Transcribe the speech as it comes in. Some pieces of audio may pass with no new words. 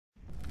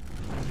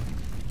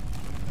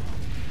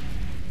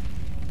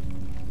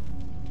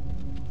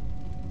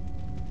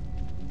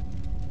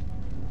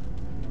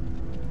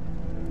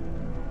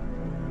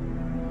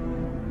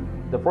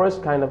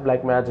first kind of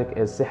black magic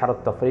is sihr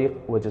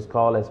al-tafriq, which is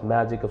called as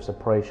magic of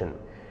separation.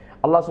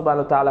 Allah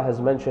subhanahu wa ta'ala has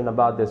mentioned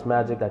about this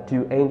magic that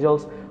two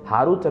angels,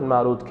 Harut and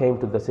Marut, came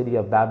to the city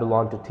of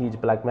Babylon to teach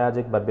black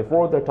magic. But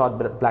before they taught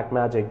black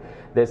magic,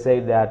 they say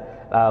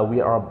that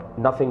we are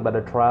nothing but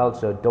a trial,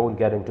 so don't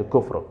get into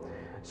kufr.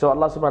 So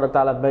Allah subhanahu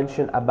wa ta'ala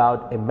mentioned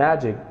about a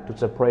magic to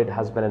separate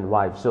husband and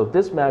wife. So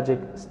this magic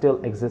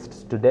still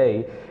exists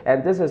today,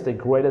 and this is the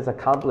greatest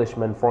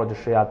accomplishment for the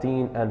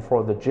shayateen and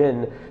for the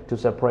jinn to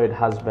separate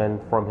husband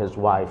from his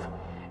wife.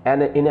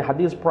 And in a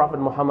hadith, Prophet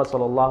Muhammad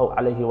sallallahu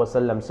alaihi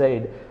wasallam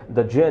said,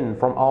 the jinn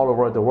from all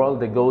over the world,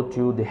 they go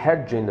to the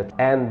head jinn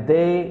and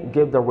they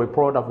give the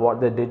report of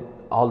what they did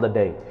all the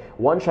day.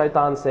 One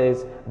shaitan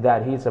says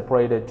that he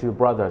separated two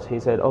brothers. He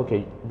said,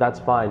 okay, that's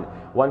fine.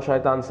 One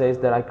shaitan says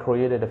that I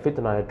created a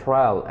fitna, a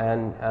trial,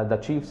 and the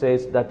chief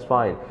says that's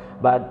fine.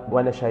 But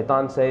when a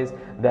shaitan says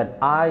that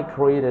I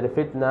created a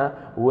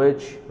fitna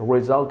which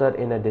resulted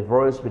in a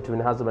divorce between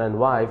husband and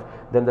wife,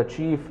 then the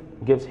chief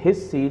gives his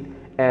seat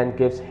and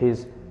gives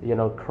his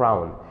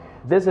crown.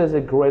 This is the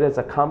greatest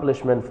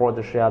accomplishment for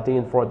the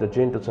shayateen, for the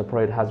jinn, to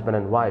separate husband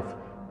and wife.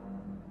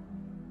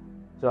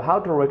 So how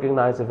to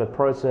recognize if a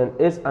person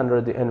is under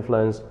the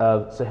influence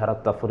of sihr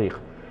al-tafriq?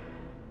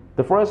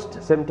 The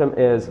first symptom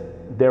is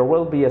there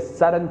will be a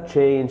sudden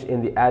change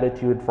in the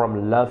attitude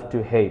from love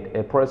to hate.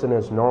 A person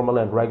is normal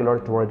and regular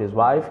toward his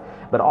wife,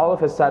 but all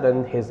of a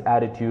sudden his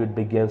attitude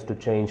begins to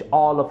change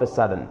all of a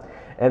sudden.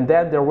 And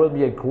then there will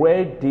be a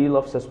great deal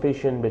of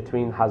suspicion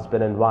between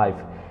husband and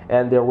wife.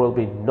 And there will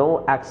be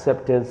no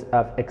acceptance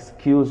of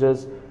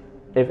excuses.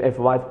 If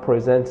wife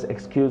presents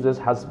excuses,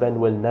 husband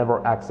will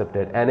never accept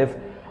it. And if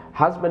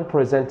husband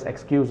presents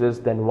excuses,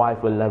 then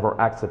wife will never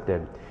accept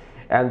it.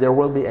 And there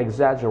will be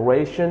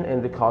exaggeration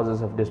in the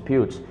causes of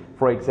disputes.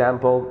 For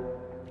example,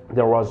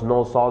 there was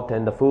no salt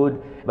in the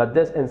food, but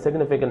this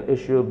insignificant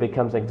issue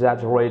becomes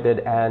exaggerated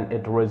and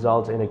it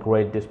results in a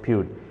great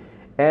dispute.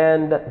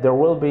 And there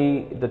will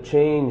be the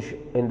change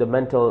in the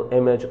mental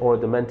image or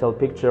the mental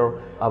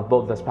picture of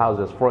both the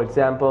spouses. For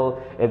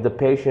example, if the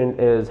patient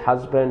is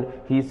husband,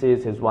 he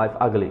sees his wife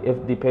ugly.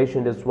 If the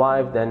patient is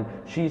wife, then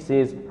she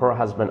sees her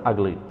husband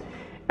ugly.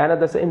 And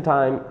at the same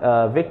time,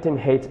 victim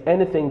hates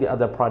anything the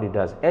other party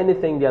does.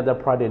 Anything the other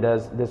party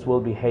does, this will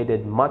be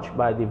hated much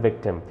by the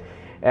victim.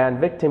 And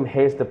victim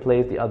hates the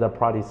place the other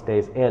party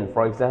stays in.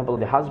 For example,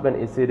 the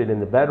husband is seated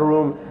in the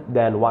bedroom,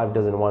 then wife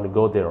doesn't want to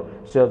go there.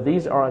 So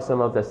these are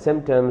some of the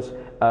symptoms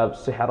of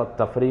sihr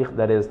al-tafriq,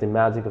 that is the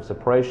magic of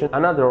separation.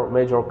 Another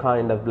major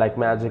kind of black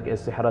magic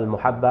is sihr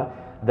al-muhabba,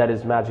 that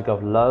is magic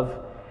of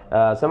love.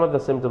 Some of the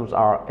symptoms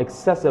are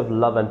excessive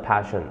love and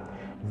passion.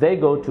 They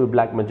go to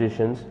black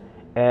magicians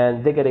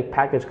and they get a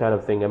package kind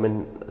of thing. I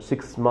mean,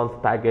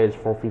 6-month package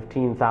for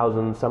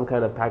 15,000, some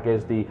kind of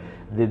package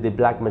the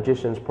black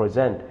magicians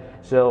present.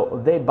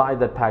 So they buy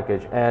that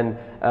package and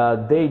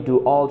they do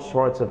all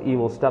sorts of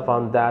evil stuff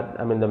on that.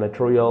 I mean, the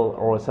material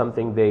or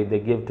something they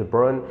give to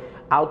burn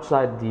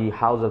outside the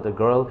house of the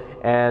girl,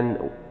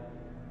 and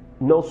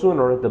no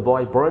sooner the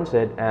boy burns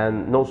it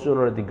and no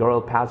sooner the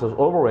girl passes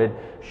over it,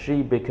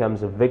 she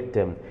becomes a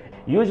victim.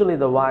 Usually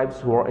the wives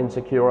who are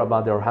insecure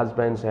about their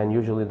husbands, and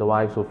usually the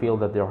wives who feel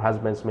that their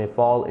husbands may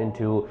fall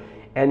into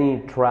any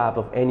trap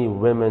of any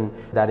women,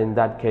 that in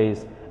that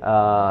case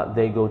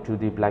they go to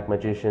the black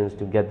magicians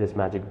to get this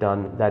magic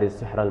done. That is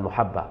sihr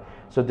al-muhabba.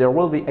 So there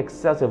will be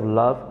excessive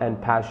love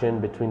and passion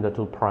between the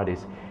two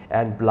parties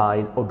and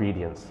blind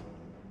obedience.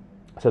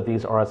 So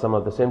these are some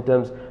of the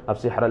symptoms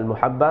of sihr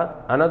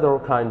al-muhabba. Another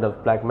kind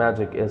of black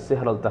magic is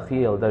sihr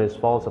al-takhil, that is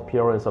false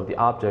appearance of the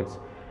objects,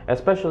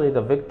 especially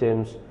the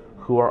victims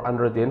who are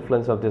under the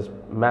influence of this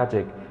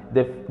magic.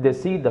 They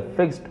see the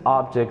fixed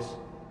objects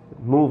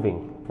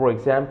moving. For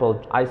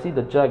example, I see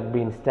the jug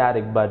being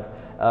static, but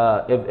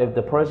if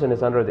the person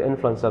is under the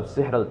influence of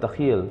sihr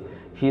al-takhil,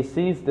 he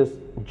sees this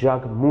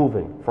jug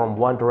moving from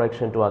one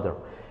direction to other.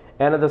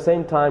 And at the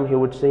same time, he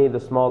would see the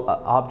small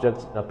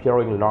objects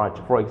appearing large.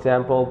 For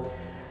example,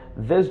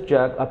 this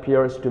jug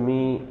appears to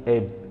me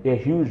a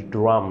huge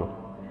drum.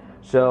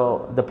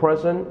 So the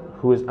person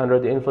who is under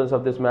the influence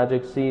of this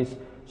magic sees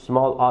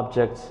small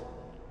objects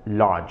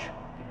large.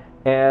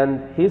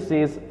 And he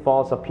sees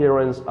false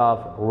appearance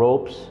of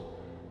ropes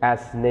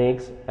as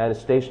snakes and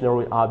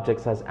stationary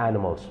objects as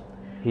animals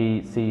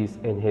he sees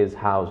in his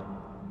house.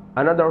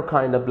 Another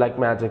kind of black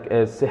magic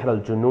is sihr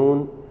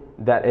al-junoon,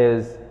 that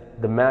is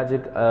the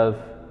magic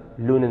of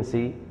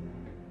lunacy.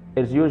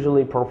 It's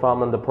usually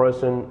performed on the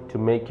person to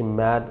make him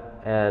mad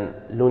and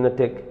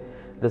lunatic.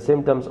 The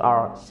symptoms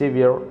are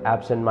severe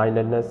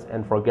absent-mindedness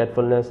and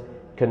forgetfulness,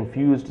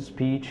 confused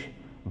speech,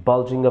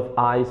 bulging of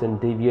eyes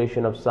and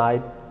deviation of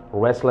sight,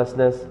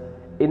 restlessness,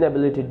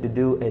 inability to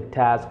do a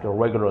task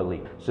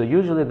regularly. So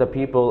usually the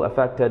people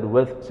affected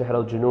with sihr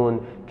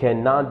al-junoon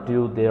cannot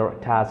do their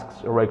tasks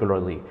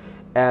regularly,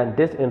 and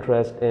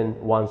disinterest in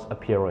one's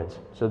appearance.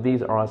 So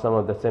these are some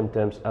of the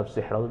symptoms of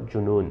sihr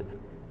al-junoon.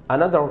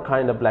 Another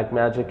kind of black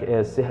magic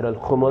is sihr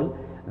al-khumul,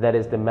 that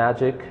is the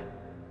magic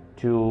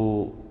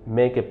to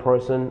make a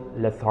person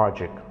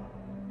lethargic.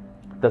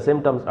 The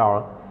symptoms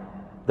are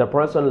The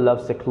person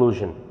loves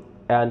seclusion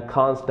and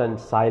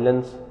constant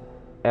silence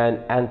and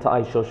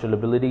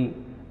anti-sociability,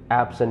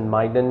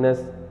 absent-mindedness,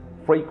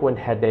 frequent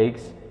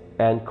headaches,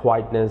 and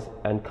quietness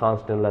and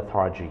constant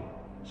lethargy.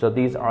 So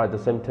these are the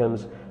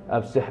symptoms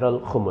of sihr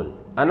al-khumul.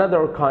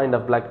 Another kind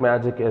of black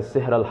magic is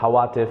sihr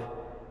al-hawatif,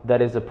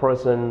 that is, a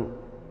person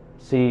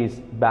sees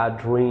bad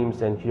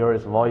dreams and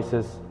hears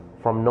voices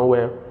from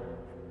nowhere,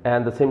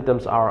 and the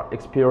symptoms are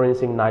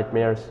experiencing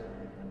nightmares,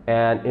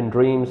 and in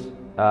dreams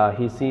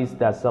he sees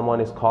that someone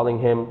is calling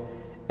him,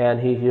 and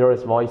he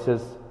hears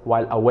voices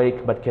while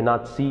awake but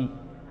cannot see.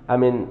 I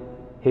mean,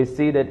 he's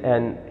seated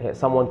and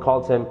someone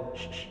calls him,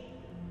 shh, shh,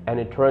 and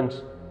he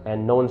turns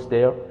and no one's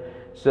there.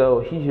 So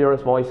he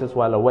hears voices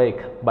while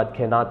awake but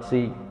cannot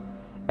see,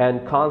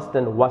 and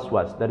constant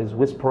waswas, that is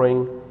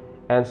whispering,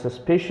 and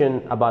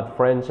suspicion about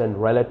friends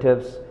and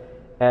relatives,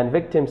 and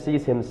victim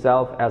sees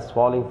himself as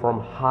falling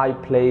from high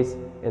place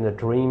in the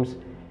dreams,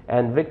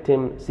 and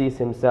victim sees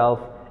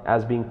himself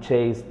as being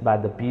chased by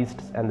the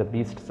beasts and the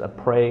beasts of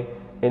prey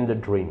in the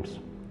dreams.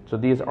 So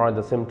these are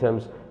the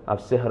symptoms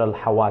of sihr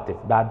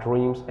al-hawatif, bad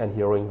dreams and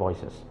hearing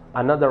voices.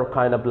 Another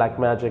kind of black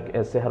magic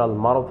is sihr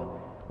al-marad,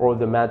 or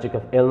the magic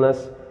of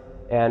illness,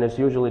 and it's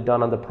usually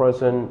done on the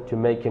person to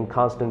make him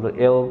constantly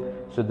ill.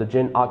 So the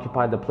jinn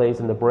occupy the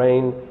place in the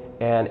brain,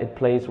 and it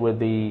plays with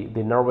the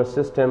nervous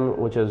system,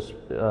 which is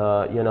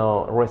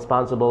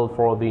responsible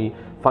for the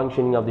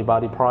functioning of the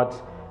body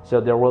parts. So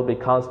there will be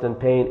constant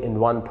pain in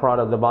one part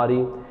of the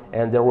body,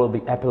 and there will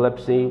be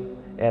epilepsy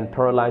and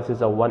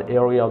paralysis of one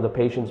area of the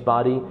patient's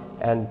body,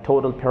 and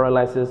total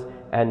paralysis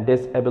and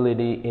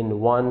disability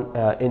in one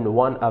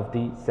of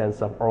the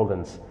sense of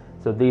organs.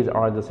 So these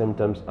are the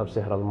symptoms of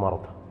sihr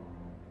al-marad.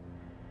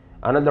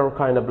 Another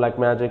kind of black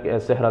magic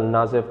is sihr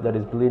al-nazif, that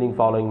is bleeding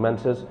following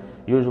menses.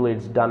 Usually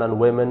it's done on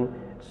women.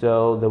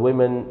 So the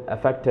women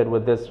affected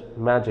with this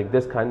magic,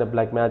 this kind of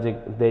black magic,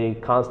 they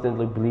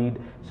constantly bleed,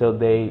 so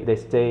they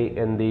stay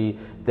in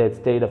that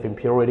state of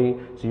impurity.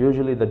 So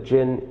usually the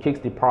jinn kicks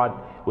the part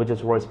which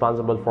is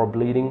responsible for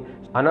bleeding.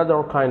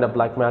 Another kind of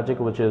black magic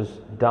which is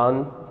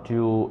done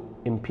to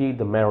impede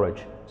the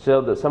marriage.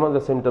 So some of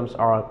the symptoms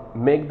are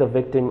make the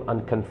victim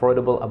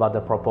uncomfortable about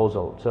the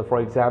proposal. So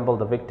for example,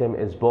 the victim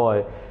is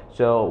boy,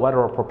 so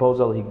whatever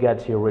proposal he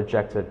gets, he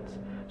rejects it.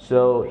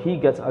 So he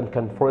gets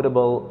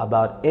uncomfortable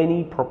about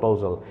any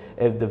proposal.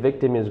 If the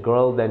victim is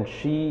girl, then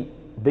she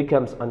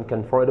becomes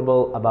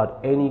uncomfortable about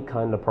any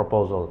kind of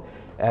proposal,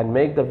 and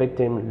make the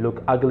victim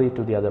look ugly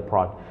to the other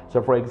part. So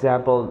for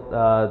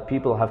example,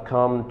 people have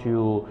come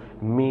to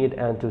meet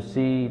and to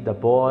see the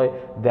boy,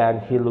 then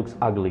he looks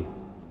ugly.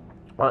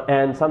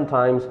 And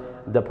sometimes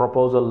the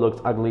proposal looks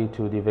ugly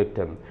to the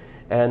victim.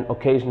 And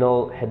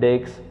occasional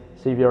headaches,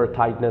 severe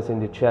tightness in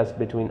the chest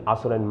between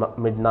Asr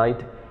and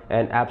midnight,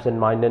 and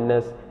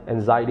absent-mindedness,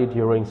 anxiety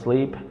during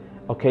sleep,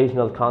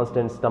 occasional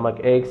constant stomach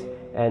aches,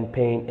 and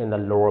pain in the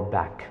lower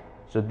back.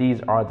 So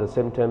these are the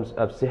symptoms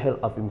of sihr,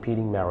 of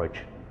impeding marriage.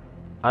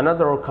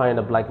 Another kind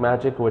of black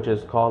magic which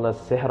is called as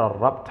sihr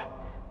al-rabt,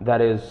 that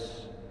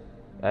is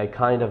a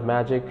kind of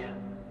magic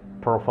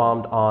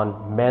performed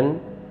on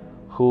men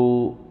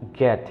who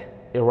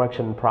get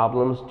erection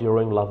problems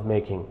during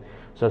lovemaking.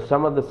 So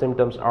some of the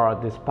symptoms are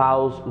the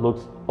spouse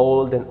looks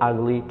old and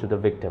ugly to the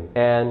victim,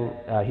 and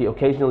he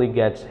occasionally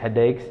gets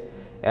headaches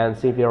and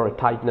severe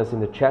tightness in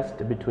the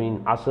chest between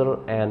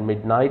Asr and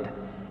midnight,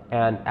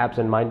 and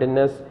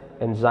absent-mindedness,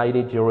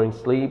 anxiety during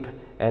sleep,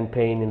 and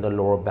pain in the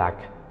lower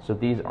back. So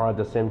these are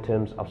the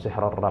symptoms of sihr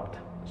al-rabt.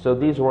 So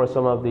these were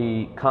some of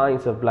the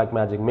kinds of black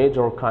magic,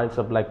 major kinds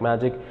of black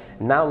magic.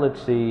 Now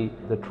let's see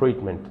the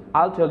treatment.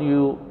 I'll tell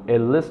you a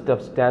list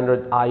of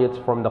standard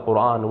ayats from the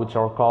Quran, which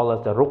are called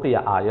as the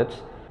ruqya ayats.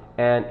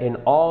 And in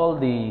all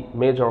the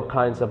major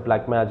kinds of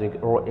black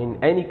magic, or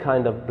in any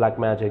kind of black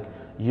magic,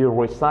 you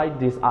recite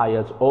these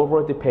ayats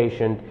over the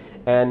patient,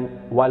 and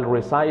while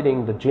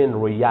reciting, the jinn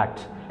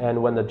reacts.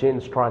 And when the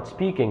jinn starts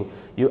speaking,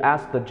 you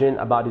ask the jinn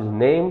about his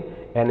name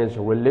and his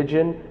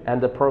religion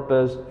and the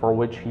purpose for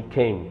which he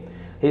came.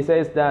 He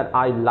says that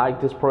I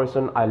like this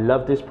person, I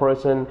love this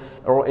person,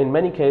 or in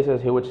many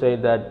cases he would say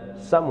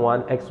that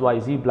someone,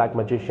 XYZ black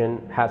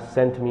magician, has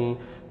sent me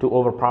to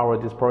overpower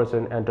this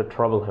person and to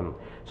trouble him.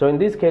 So in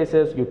these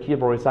cases, you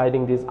keep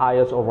reciting these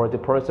ayats over the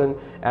person,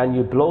 and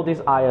you blow these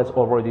ayats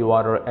over the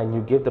water, and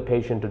you give the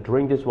patient to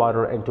drink this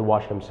water and to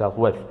wash himself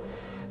with.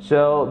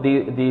 So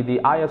the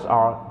ayats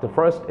are, the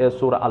first is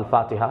Surah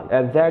Al-Fatiha,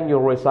 and then you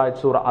recite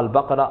Surah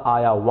Al-Baqarah,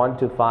 ayah 1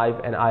 to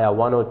 5, and ayah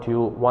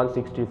 102,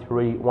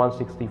 163,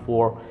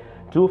 164,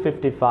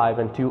 255,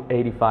 and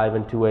 285,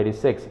 and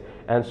 286,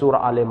 and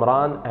Surah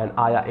Al-Imran, and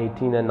ayah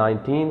 18 and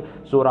 19,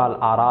 Surah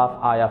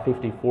Al-Araf, ayah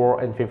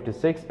 54 and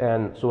 56,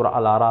 and Surah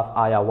Al-Araf,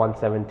 ayah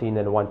 117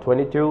 and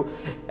 122,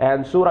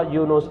 and Surah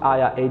Yunus,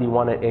 ayah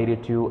 81 and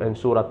 82, and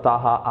Surah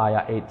Taha,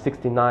 ayah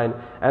 869,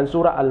 and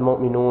Surah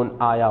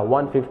Al-Mu'minun, ayah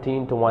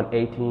 115 to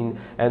 118,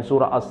 and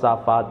Surah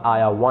As-Safat,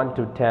 ayah 1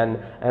 to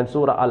 10, and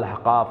Surah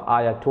Al-Haqaf,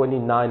 ayah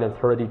 29 and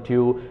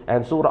 32,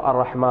 and Surah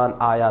Ar-Rahman,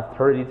 ayah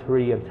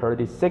 33 and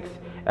 36,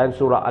 and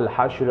Surah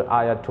Al-Hashr,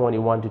 ayah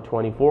 21 to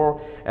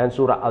 24, and and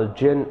Surah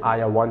Al-Jinn,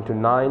 ayah 1 to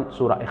 9,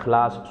 Surah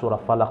Ikhlas, Surah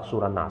Falaq,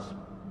 Surah Nas.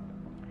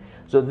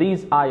 So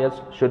these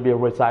ayats should be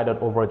recited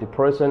over the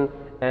person,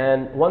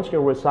 and once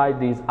you recite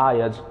these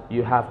ayats,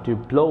 you have to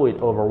blow it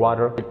over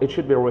water. It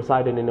should be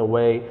recited in a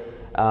way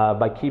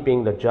by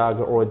keeping the jug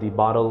or the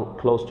bottle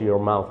close to your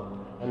mouth.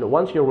 And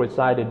once you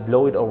recite it,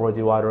 blow it over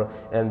the water,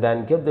 and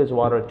then give this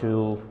water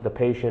to the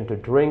patient to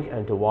drink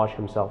and to wash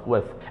himself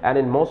with. And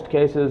in most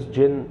cases,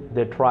 jinn,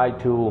 they try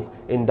to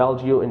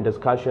indulge you in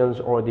discussions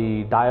or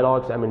the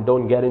dialogues. I mean,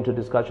 don't get into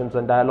discussions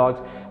and dialogues.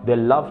 They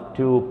love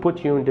to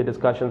put you into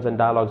discussions and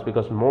dialogues,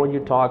 because more you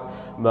talk,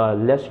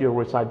 less you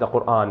recite the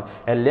Quran.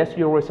 And less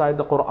you recite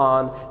the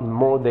Quran,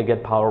 more they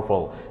get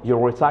powerful. You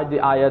recite the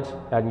ayats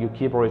and you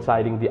keep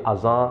reciting the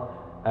azan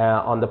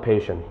on the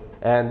patient.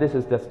 And this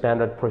is the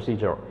standard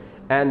procedure.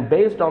 And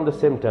based on the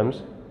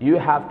symptoms, you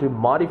have to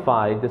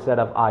modify the set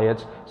of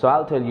ayats. So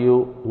I'll tell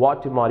you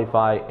what to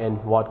modify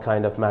and what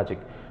kind of magic.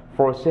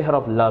 For sihr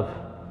of love,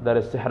 that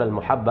is sihr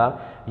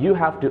al-muhabba, you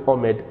have to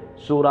omit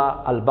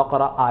Surah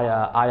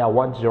Al-Baqarah ayah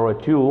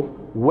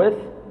 102 with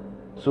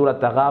Surah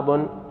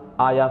Taghabun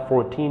ayah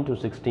 14 to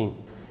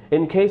 16.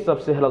 In case of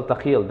sihr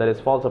al-takhil, that is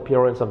false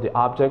appearance of the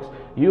objects,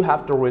 you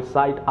have to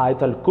recite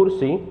Ayat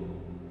al-Kursi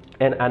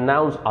and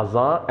announce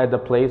azan at the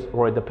place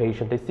where the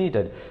patient is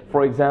seated.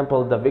 For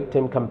example, the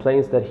victim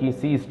complains that he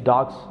sees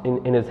dogs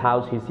in his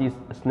house, he sees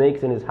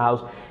snakes in his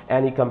house,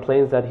 and he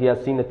complains that he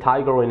has seen a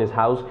tiger in his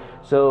house.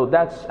 So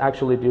that's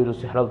actually due to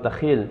sihr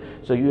al-takhil.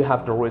 So you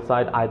have to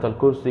recite Ayat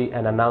al-Kursi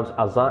and announce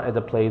azan at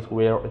the place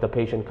where the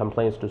patient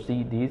complains to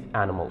see these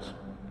animals.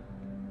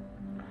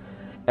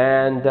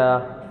 And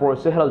for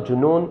sihr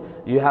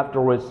al-junun, you have to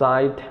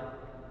recite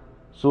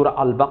Surah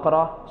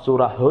Al-Baqarah,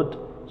 Surah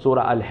Hud,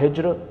 Surah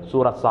Al-Hijr,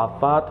 Surah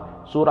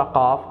Safat, Surah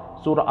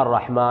Qaf, Surah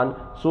Al-Rahman,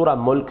 Surah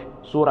Mulk,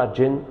 Surah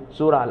Jinn,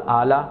 Surah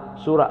Al-Ala,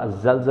 Surah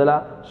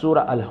Al-Zalzala,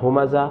 Surah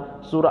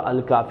Al-Humaza, Surah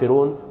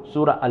Al-Kafirun,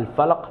 Surah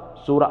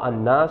Al-Falaq, Surah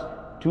Al-Nas,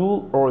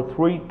 2 or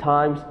 3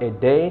 times a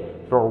day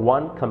for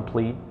 1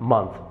 complete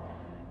month.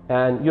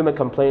 And you may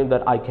complain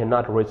that I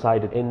cannot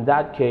recite it. In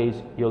that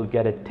case, you'll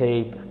get a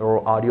tape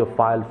or audio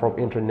file from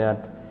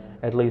internet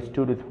at least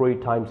 2 to 3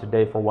 times a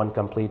day for 1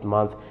 complete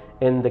month,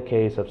 in the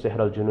case of sihr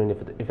al-junun,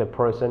 if a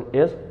person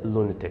is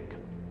lunatic.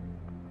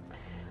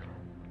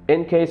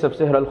 In case of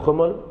sihr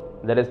al-khumul,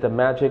 that is the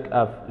magic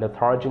of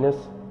letharginess,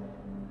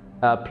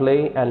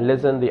 play and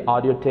listen the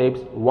audio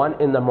tapes,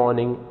 1 in the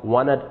morning,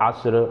 1 at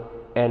asr,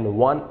 and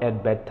 1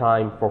 at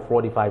bedtime for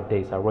 45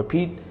 days. I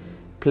repeat,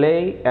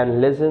 play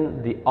and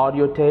listen the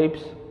audio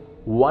tapes,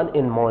 1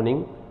 in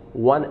morning,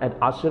 1 at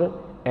asr,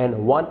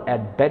 and 1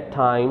 at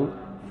bedtime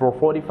for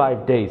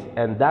 45 days.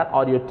 And that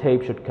audio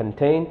tape should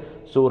contain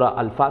Surah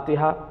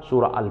Al-Fatiha,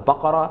 Surah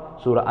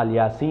Al-Baqarah, Surah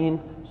Al-Yasin,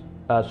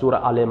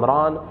 Surah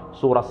Al-Imran,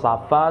 Surah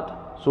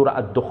Safat, Surah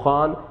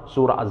Al-Dukhan,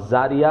 Surah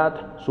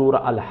Al-Zariyat,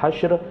 Surah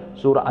Al-Hashr,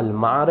 Surah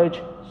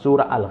Al-Ma'arij,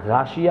 Surah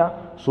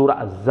Al-Ghashiyah,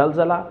 Surah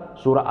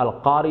Al-Zalzala, Surah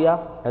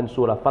Al-Qariyah, and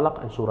Surah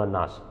Falaq and Surah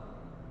Nas.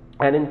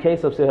 And in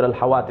case of sihr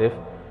al-hawatif,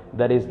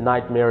 that is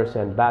nightmares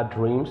and bad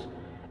dreams,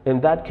 in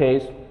that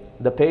case,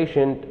 the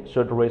patient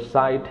should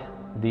recite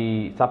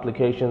the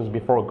supplications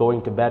before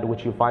going to bed,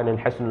 which you find in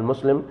Hisn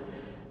al-Muslim,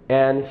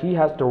 and he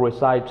has to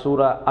recite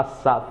Surah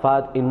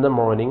As-Safat in the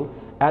morning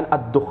and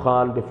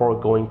Ad-Dukhan before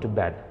going to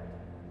bed,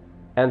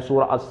 and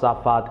Surah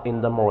As-Safat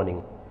in the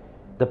morning.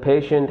 The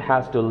patient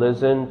has to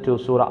listen to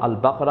Surah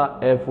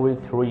Al-Baqarah every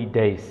 3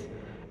 days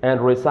and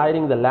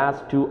reciting the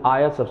last 2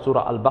 ayats of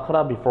Surah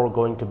Al-Baqarah before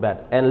going to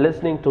bed, and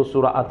listening to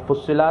Surah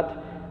Al-Fussilat,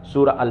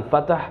 Surah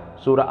Al-Fatah,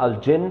 Surah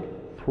Al-Jinn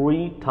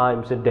 3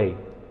 times a day.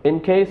 In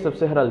case of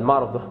sihr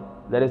al-marad,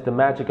 that is the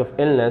magic of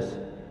illness,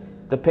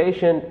 the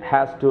patient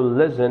has to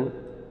listen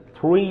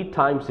 3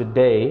 times a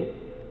day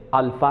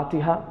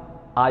Al-Fatiha,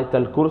 Ayat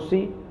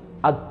al-Kursi,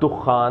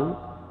 Ad-Dukhan,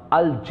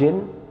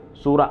 Al-Jinn,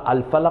 Surah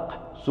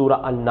Al-Falaq,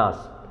 Surah Al-Nas,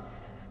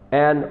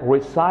 and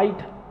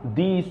recite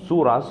these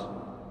surahs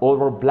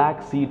over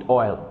black seed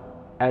oil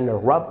and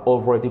rub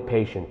over the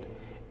patient.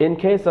 In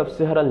case of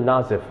sihr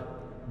al-nazif,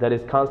 that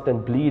is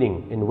constant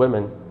bleeding in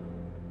women,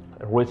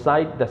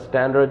 recite the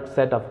standard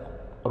set of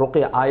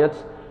ruqya ayats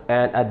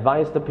and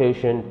advise the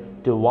patient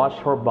to wash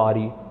her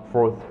body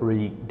for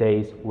 3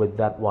 days with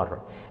that water.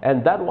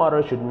 And that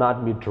water should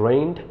not be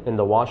drained in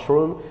the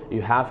washroom.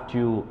 You have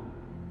to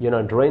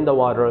drain the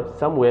water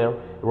somewhere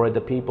where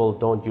the people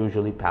don't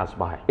usually pass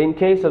by. In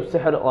case of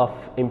sihr of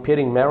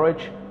impeding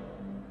marriage,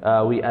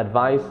 we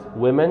advise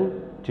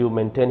women to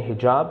maintain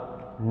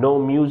hijab, no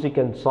music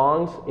and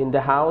songs in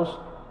the house,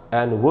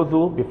 and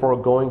wudu before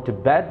going to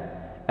bed,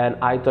 and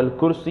Ayat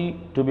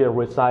al-Kursi to be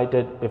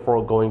recited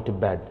before going to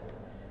bed.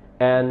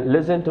 And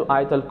listen to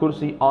Ayat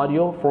al-Kursi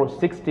audio for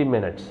 60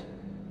 minutes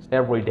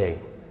every day.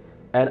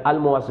 And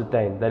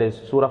Al-Muwazzitain, that is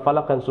Surah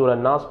Falaq and Surah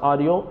Nas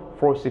audio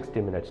for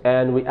 60 minutes.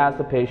 And we ask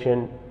the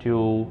patient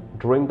to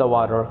drink the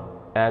water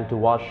and to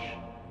wash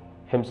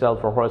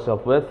himself or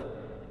herself with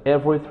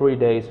every 3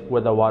 days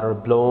with the water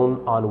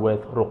blown on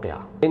with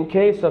ruqya. In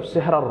case of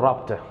sihr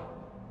al-rabt,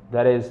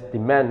 that is the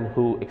men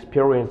who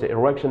experience the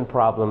erection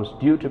problems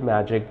due to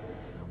magic,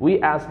 we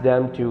ask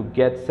them to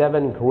get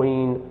 7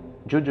 green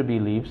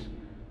jujube leaves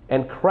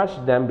and crush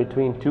them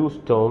between 2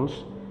 stones,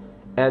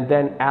 and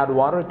then add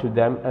water to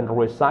them and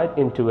recite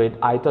into it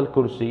Ayatul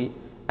Kursi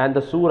and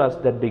the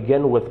surahs that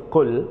begin with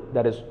Qul,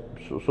 that is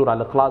Surah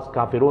Al-Ikhlas,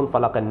 Kafirun,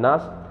 Falaq and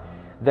Nas.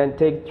 Then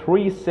take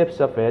 3 sips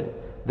of it,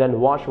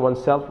 then wash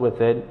oneself with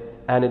it,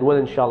 and it will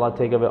inshallah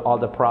take away all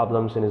the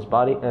problems in his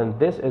body. And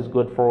this is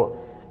good for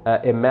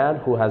a man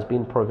who has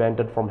been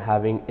prevented from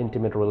having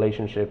intimate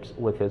relationships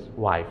with his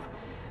wife.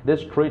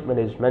 This treatment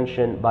is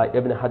mentioned by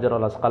Ibn Hajar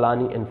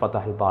al-Asqalani in Fath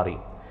al-Bari.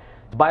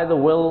 By the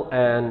will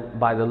and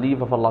by the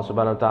leave of Allah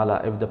subhanahu wa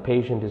ta'ala, if the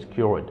patient is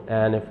cured,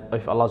 and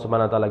if Allah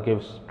subhanahu wa ta'ala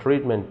gives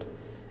treatment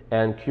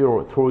and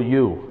cure through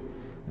you,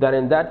 then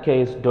in that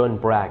case don't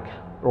brag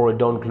or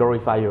don't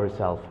glorify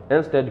yourself.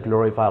 Instead,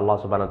 glorify Allah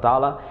subhanahu wa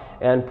ta'ala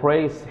and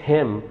praise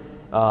Him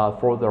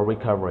for the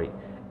recovery.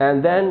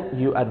 And then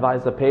you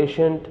advise the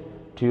patient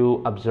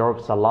to observe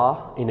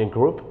Salah in a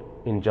group,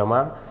 in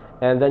Jama'ah,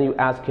 and then you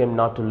ask him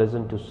not to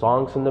listen to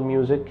songs and the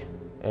music,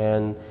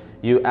 and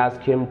you ask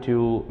him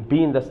to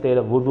be in the state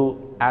of wudu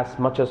as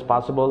much as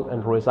possible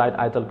and recite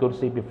Ayatul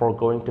Kursi before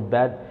going to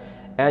bed,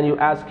 and you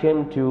ask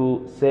him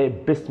to say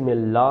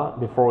Bismillah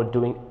before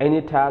doing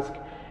any task,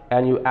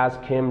 and you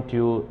ask him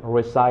to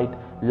recite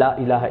La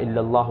ilaha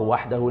illallah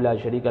wahdahu la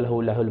sharika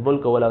lahu lahul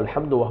mulku wa lahul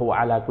hamdu wa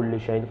huwa ala kulli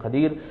shay'in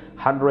qadir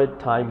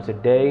 100 times a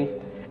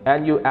day.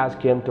 And you ask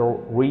him to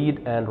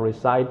read and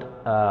recite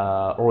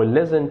or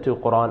listen to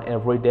Quran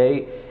every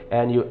day,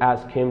 and you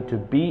ask him to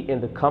be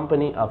in the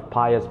company of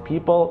pious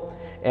people,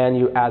 and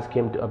you ask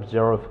him to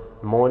observe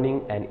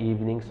morning and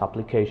evening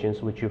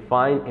supplications, which you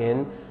find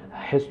in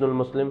Hisnul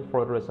Muslim,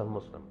 Fortress of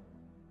Muslim.